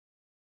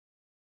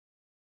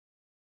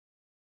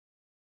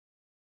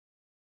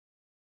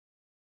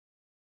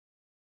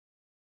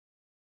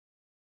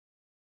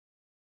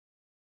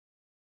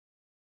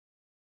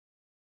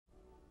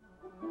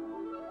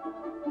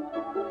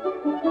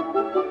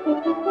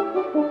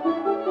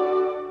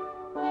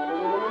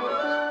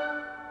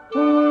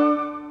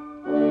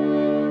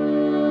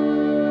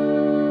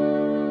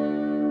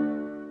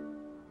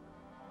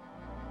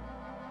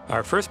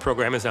Our first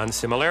program is on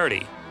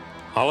similarity,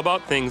 all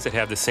about things that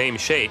have the same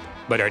shape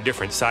but are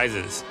different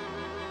sizes.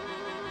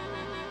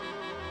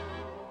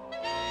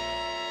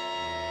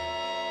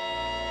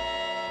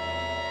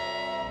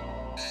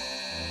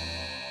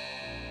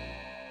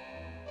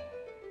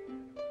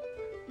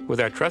 With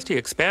our trusty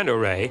expand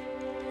array,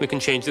 we can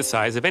change the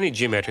size of any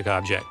geometric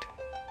object.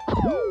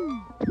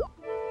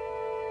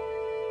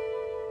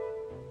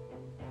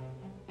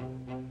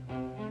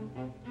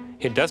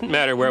 It doesn't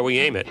matter where we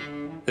aim it.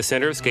 The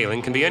center of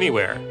scaling can be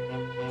anywhere.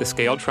 The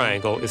scaled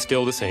triangle is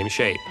still the same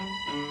shape.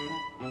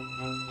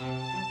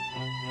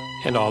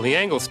 And all the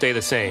angles stay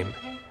the same.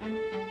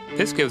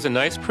 This gives a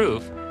nice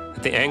proof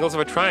that the angles of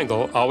a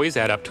triangle always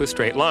add up to a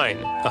straight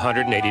line,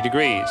 180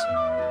 degrees.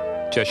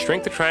 Just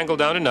shrink the triangle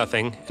down to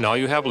nothing, and all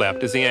you have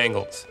left is the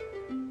angles.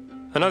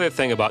 Another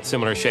thing about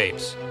similar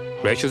shapes,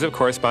 ratios of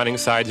corresponding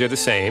sides are the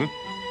same,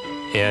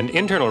 and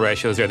internal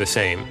ratios are the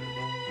same.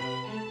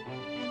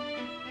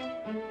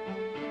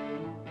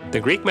 The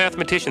Greek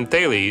mathematician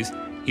Thales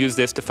used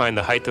this to find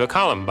the height of a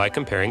column by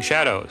comparing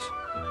shadows.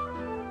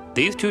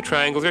 These two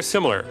triangles are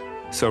similar,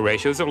 so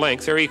ratios of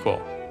lengths are equal.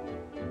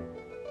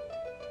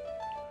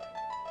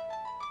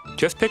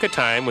 Just pick a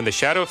time when the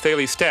shadow of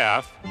Thales'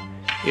 staff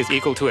is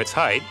equal to its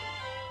height,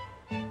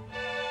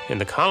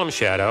 and the column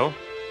shadow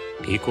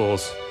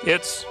equals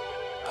its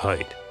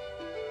height.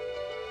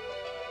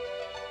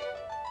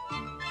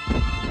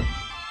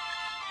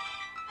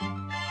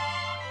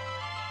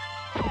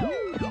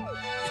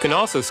 You can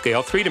also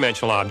scale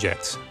three-dimensional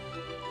objects.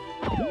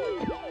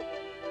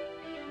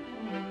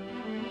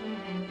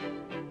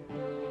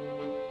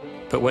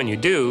 But when you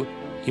do,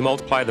 you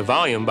multiply the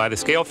volume by the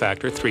scale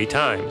factor 3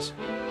 times,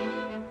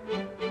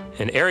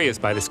 and areas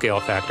by the scale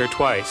factor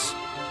twice.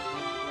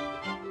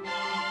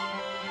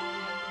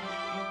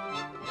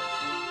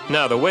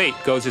 Now the weight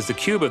goes as the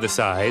cube of the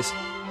size,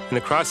 and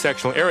the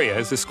cross-sectional area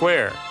is the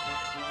square,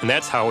 and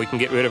that's how we can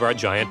get rid of our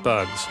giant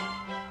bugs.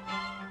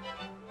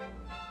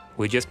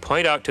 We just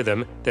point out to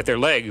them that their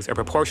legs are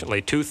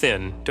proportionately too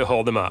thin to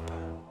hold them up.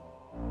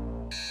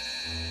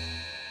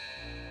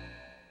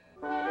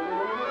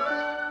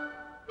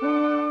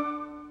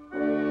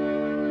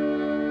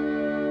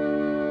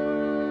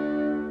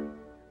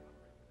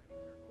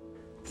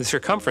 The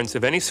circumference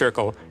of any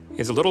circle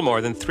is a little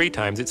more than 3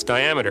 times its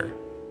diameter.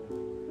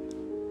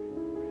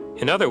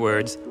 In other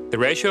words, the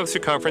ratio of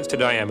circumference to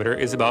diameter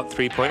is about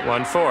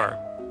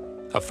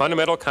 3.14, a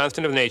fundamental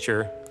constant of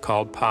nature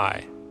called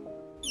pi.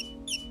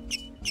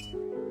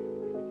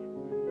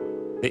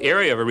 The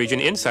area of a region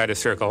inside a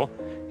circle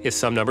is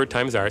some number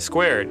times r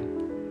squared.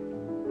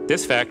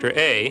 This factor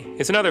a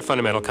is another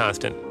fundamental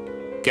constant.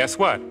 Guess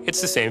what?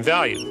 It's the same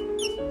value,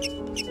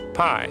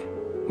 pi.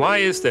 Why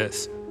is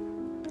this?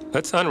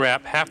 Let's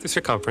unwrap half the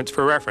circumference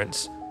for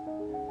reference.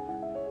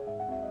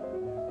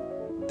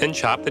 Then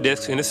chop the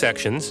discs into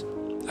sections.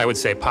 I would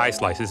say pie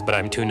slices, but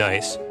I'm too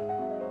nice.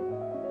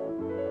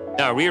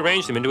 Now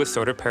rearrange them into a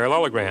sort of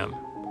parallelogram.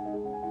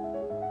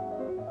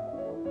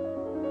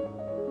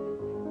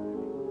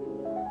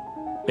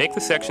 Make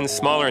the sections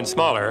smaller and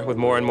smaller with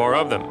more and more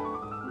of them.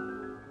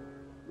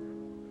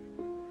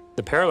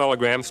 The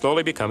parallelogram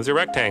slowly becomes a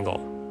rectangle.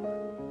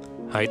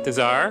 Height is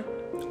r,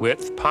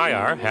 width pi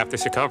r, half the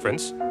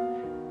circumference.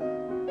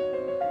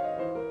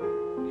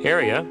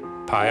 Area,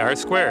 pi r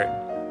squared.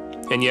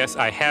 And yes,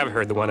 I have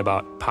heard the one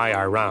about pi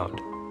r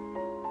round.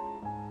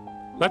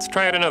 Let's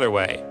try it another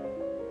way.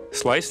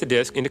 Slice the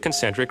disc into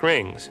concentric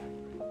rings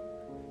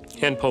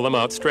and pull them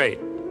out straight.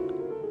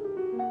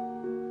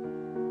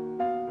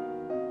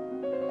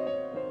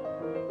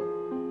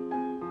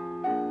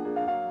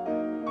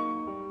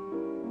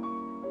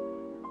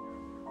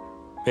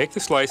 Make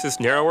the slices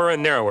narrower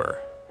and narrower,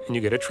 and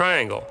you get a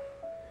triangle.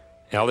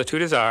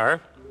 Altitude is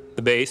r,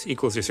 the base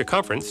equals the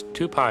circumference,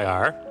 2 pi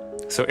r,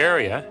 so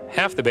area,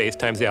 half the base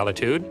times the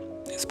altitude,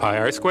 is pi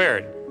r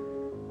squared.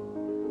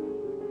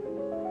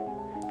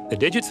 The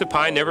digits of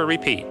pi never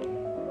repeat.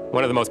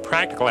 One of the most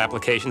practical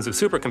applications of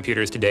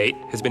supercomputers to date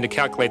has been to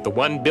calculate the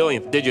 1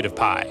 billionth digit of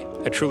pi,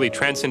 a truly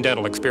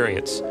transcendental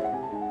experience.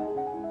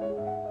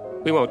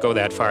 We won't go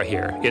that far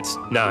here. It's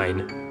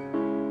 9.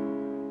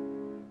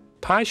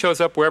 Pi shows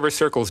up wherever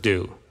circles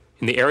do,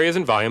 in the areas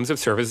and volumes of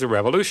surfaces of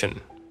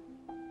revolution.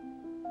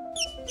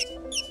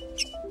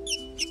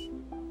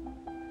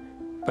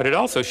 But it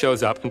also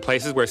shows up in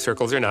places where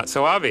circles are not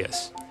so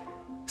obvious.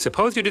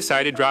 Suppose you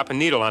decide to drop a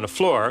needle on a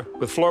floor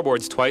with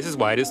floorboards twice as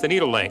wide as the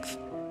needle length.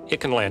 It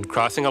can land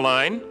crossing a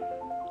line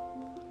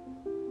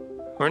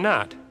or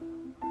not.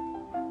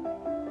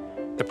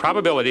 The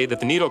probability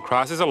that the needle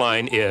crosses a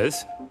line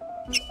is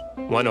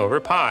 1 over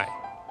pi.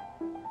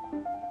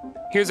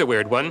 Here's a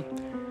weird one.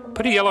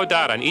 Put a yellow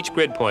dot on each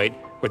grid point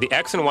where the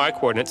x and y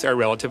coordinates are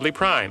relatively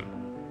prime.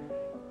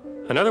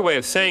 Another way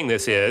of saying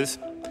this is,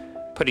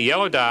 put a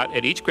yellow dot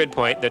at each grid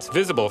point that's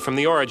visible from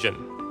the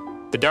origin.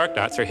 The dark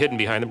dots are hidden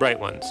behind the bright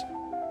ones.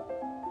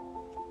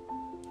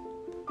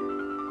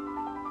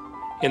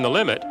 In the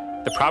limit,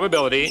 the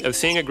probability of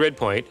seeing a grid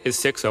point is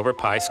 6 over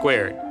pi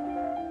squared.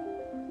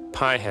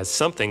 Pi has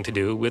something to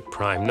do with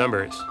prime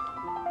numbers.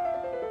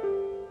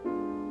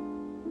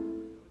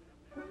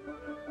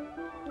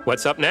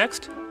 What's up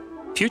next?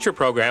 Future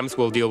programs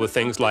will deal with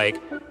things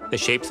like the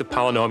shapes of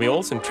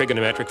polynomials and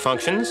trigonometric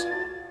functions,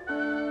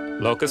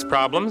 locus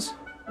problems,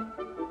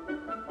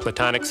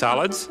 platonic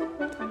solids,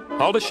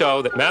 all to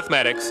show that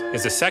mathematics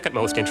is the second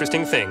most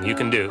interesting thing you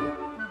can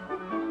do.